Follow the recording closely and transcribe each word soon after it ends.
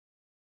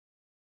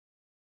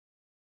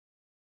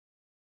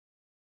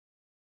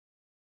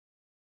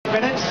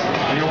minutes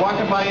and you're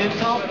walking by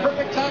Intel,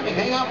 perfect timing.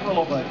 Hang out for a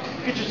little bit.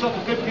 Get yourself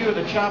a good view of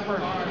the chopper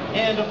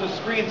and of the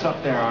screens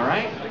up there, all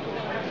right?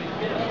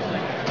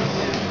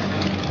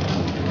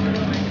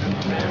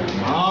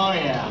 Oh,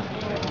 yeah.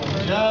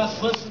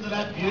 Just listen to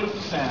that beautiful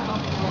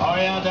sound. Oh,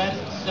 yeah, that's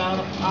the sound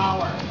of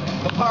power.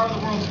 The power of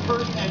the world's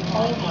first and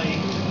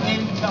only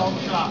Intel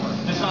Chopper,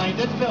 designed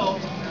and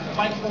built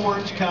by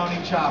Orange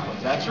County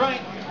Choppers. That's right.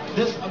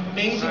 This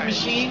amazing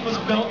machine was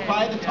built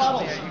by the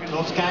Tuttles,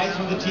 those guys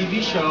from the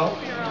TV show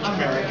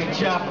American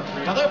Chopper.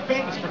 Now, they're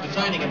famous for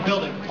designing and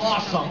building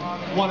awesome,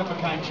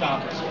 one-of-a-kind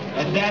choppers.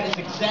 And that is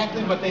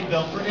exactly what they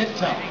built for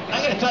Intel. And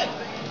I gotta tell you,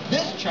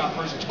 this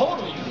chopper is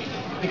totally unique,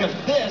 because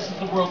this is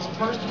the world's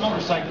first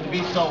motorcycle to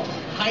be so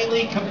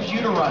highly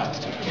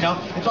computerized. You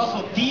know, it's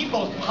also the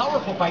most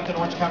powerful bike that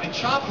Orange County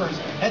Choppers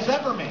has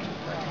ever made.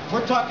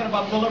 We're talking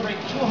about delivering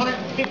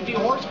 250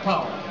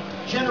 horsepower,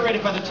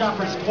 generated by the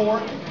chopper's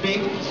 4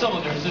 big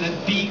cylinders in a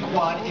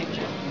V-quad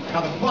engine.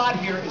 Now, the quad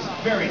here is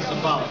very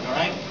symbolic, all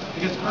right?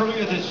 Because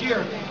earlier this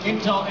year,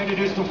 Intel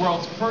introduced the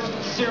world's first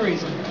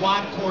series of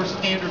quad-core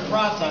standard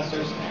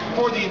processors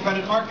for the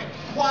embedded market.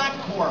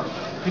 Quad-core.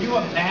 Can you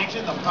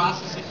imagine the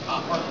processing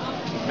power?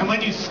 And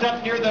when you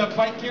step near the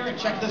bike here and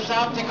check this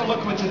out, take a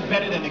look what's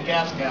embedded in the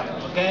gas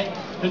cabinet, okay?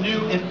 The new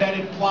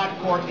embedded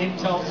quad-core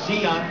Intel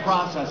Xeon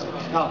processor.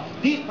 Now,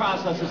 these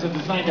processors are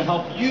designed to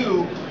help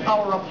you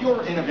power up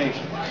your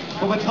innovation.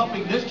 But what's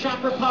helping this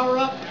chopper power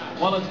up?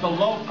 Well, it's the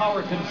low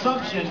power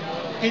consumption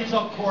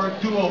Intel Core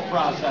Duo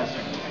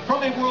processor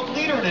from a world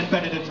leader in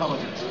embedded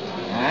intelligence.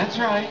 That's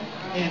right,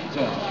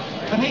 Intel.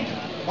 But hey,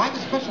 why the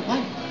special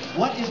bike?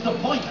 What is the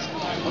point?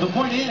 Well, the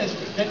point is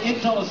that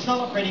Intel is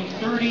celebrating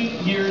 30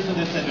 years in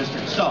this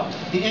industry. So,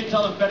 the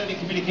Intel Embedded and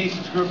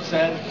Communications Group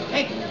said,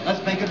 hey,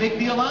 let's make a big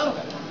deal out of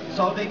it.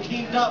 So they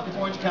teamed up with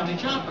Orange County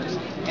Choppers.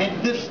 And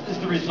this is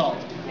the result.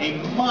 A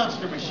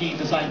monster machine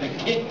designed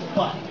to kick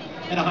butt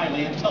in a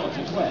highly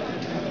intelligent way.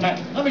 Now,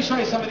 let me show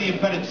you some of the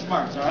embedded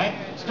smarts, all right?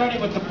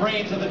 Starting with the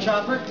brains of the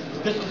chopper,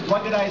 this is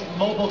ruggedized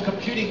mobile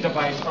computing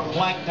device from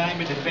Black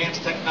Diamond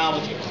Advanced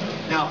Technology.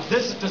 Now,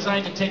 this is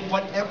designed to take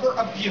whatever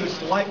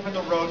abuse life on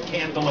the road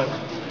can deliver.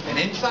 And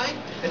inside,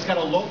 it's got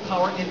a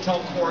low-power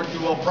Intel Core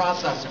Duo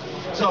processor.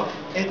 So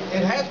it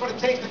has what it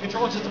takes to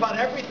control just about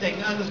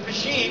everything on this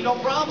machine, no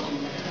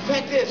problem. The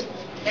fact is,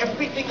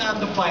 everything on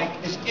the bike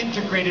is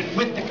integrated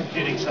with the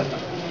computing system.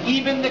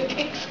 Even the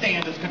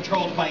kickstand is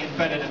controlled by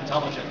embedded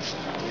intelligence.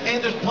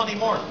 And there's plenty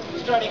more,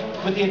 starting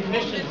with the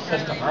ignition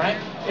system, all right?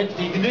 It's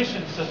the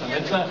ignition system.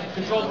 It's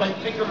controlled by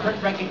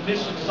fingerprint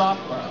recognition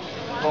software.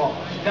 Cool.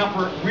 Now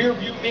for rear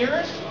view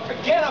mirrors,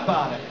 forget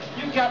about it.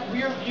 You've got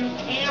rear view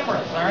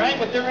cameras, all right,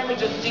 with their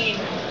images seen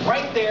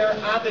right there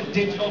on the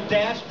digital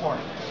dashboard.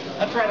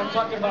 That's right, I'm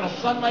talking about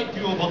a sunlight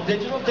viewable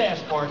digital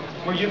dashboard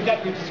where you've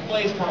got your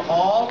displays for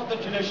all of the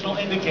traditional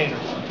indicators,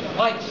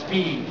 like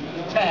speed,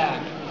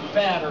 tach,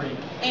 battery,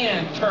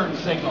 and turn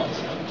signals.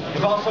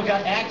 You've also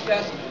got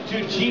access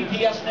to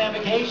GPS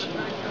navigation.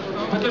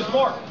 But there's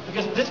more,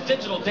 because this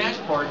digital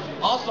dashboard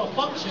also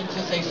functions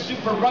as a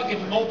super rugged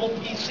mobile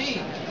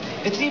PC.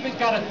 It's even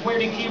got a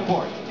QWERTY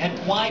keyboard and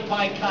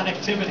Wi-Fi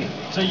connectivity,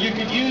 so you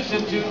can use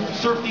it to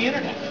surf the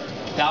internet,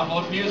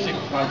 download music,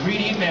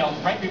 read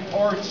emails, write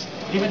reports,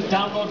 even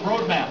download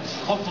road maps,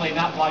 hopefully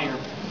not while you're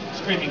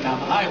screaming down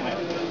the highway.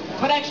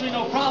 But actually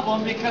no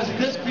problem, because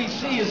this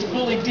PC is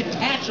fully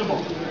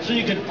detachable, so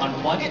you can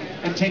unplug it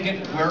and take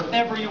it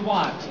wherever you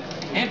want.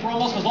 And for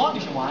almost as long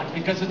as you want,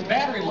 because its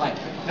battery life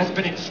has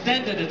been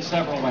extended in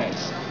several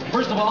ways.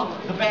 First of all,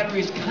 the battery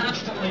is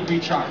constantly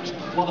recharged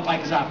while the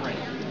bike is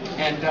operating.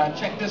 And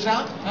check this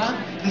out,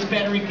 this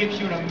battery gives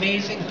you an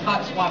amazing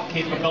hot swap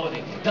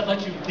capability that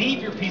lets you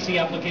leave your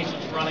PC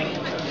applications running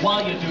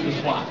while you do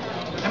the swap.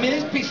 I mean,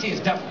 this PC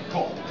is definitely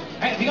cool.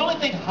 And the only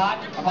thing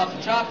hot about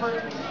the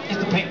chopper is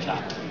the paint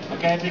job,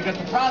 okay? Because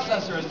the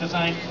processor is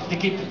designed to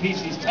keep the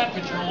PC's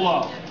temperature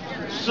low.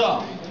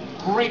 So,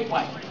 great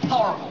bike,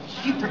 powerful,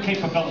 super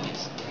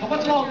capabilities. But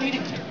what's it all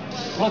leading to?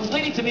 Well, it's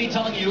leading to me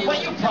telling you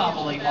what you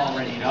probably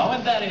already know,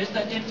 and that is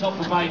that Intel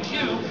provides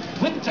you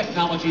with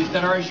technologies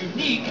that are as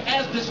unique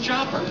as this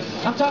chopper.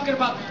 I'm talking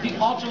about the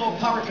ultra-low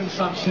power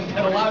consumption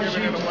that allows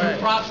you to move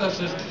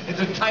processes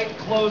into tight,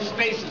 closed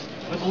spaces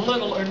with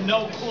little or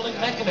no cooling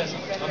mechanism,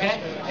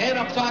 okay? And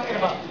I'm talking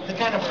about the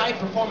kind of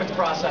high-performance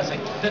processing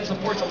that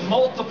supports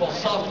multiple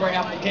software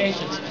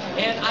applications.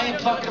 And I am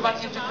talking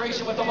about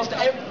integration with almost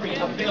every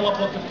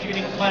available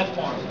computing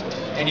platform.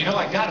 And you know,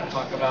 I gotta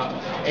talk about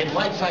a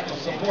life cycle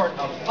support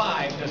of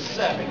 5 to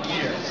 7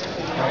 years.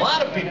 And a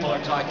lot of people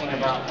are talking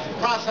about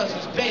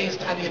processors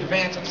based on the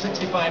advanced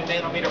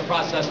 65-nanometer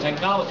process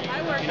technology.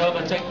 You know,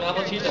 the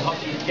technology that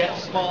helps you get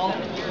small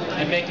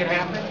and make it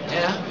happen,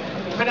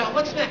 yeah? But now,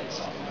 what's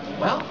next?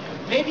 Well,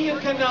 maybe you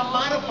can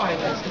modify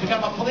this to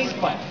become a police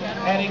bike,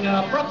 adding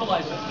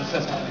breathalyzers to the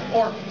system,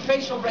 or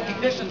facial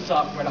recognition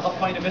software to help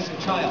find a missing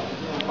child.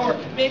 Or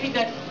maybe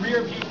that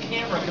rear view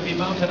camera can be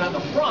mounted on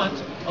the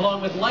front,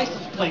 along with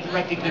license plate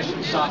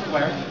recognition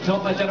software to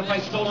help identify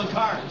stolen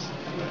cars.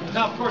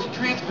 Now, of course,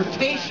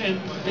 transportation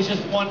is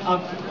just one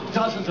of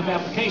dozens of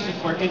applications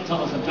where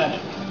Intel is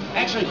embedded.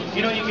 Actually,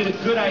 you know, you get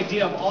a good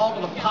idea of all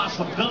of the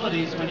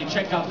possibilities when you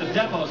check out the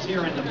demos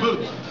here in the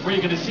booth, where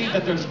you're going to see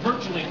that there's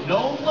virtually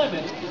no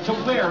limit to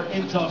where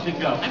Intel can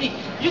go. I mean,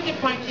 you can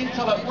find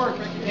Intel at work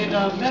in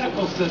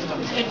medical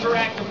systems,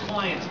 interactive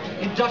clients,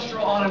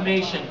 industrial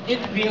automation,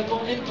 in-vehicle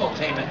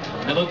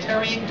infotainment,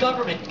 military and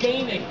government,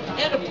 gaming,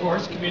 and of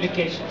course,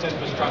 communications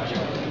infrastructure.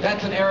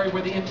 That's an area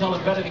where the Intel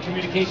Embedded and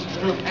Communications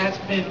Group has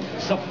been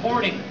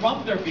supporting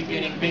from their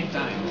beginning big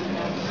time.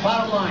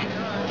 Bottom line,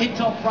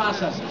 Intel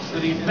processors for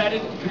the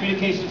embedded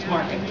communications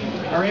market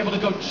are able to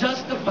go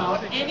just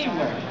about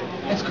anywhere.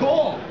 It's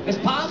cool. It's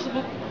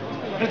possible.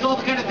 It's all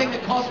the kind of thing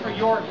that calls for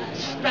your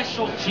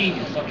special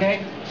genius,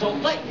 okay? So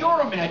let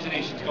your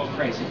imaginations go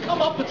crazy.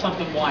 Come up with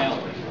something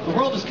wild. The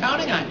world is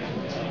counting on you.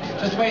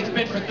 Just the way it's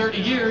been for 30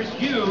 years,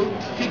 you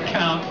can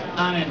count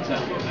on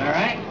Intel, all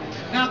right?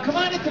 Now, come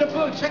on into the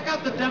booth. Check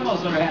out the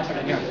demos that are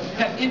happening here. We've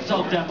got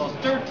Intel demos,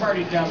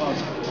 third-party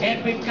demos,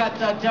 and we've got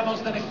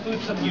demos that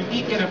include some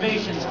unique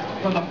innovations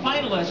from the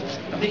finalists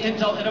of the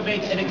Intel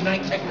Innovate and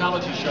Ignite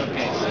Technology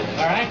Showcase.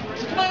 All right?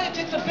 So come on and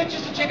take some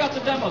pictures and check out the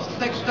demos.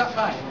 Thanks for stopping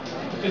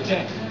by. Good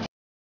day.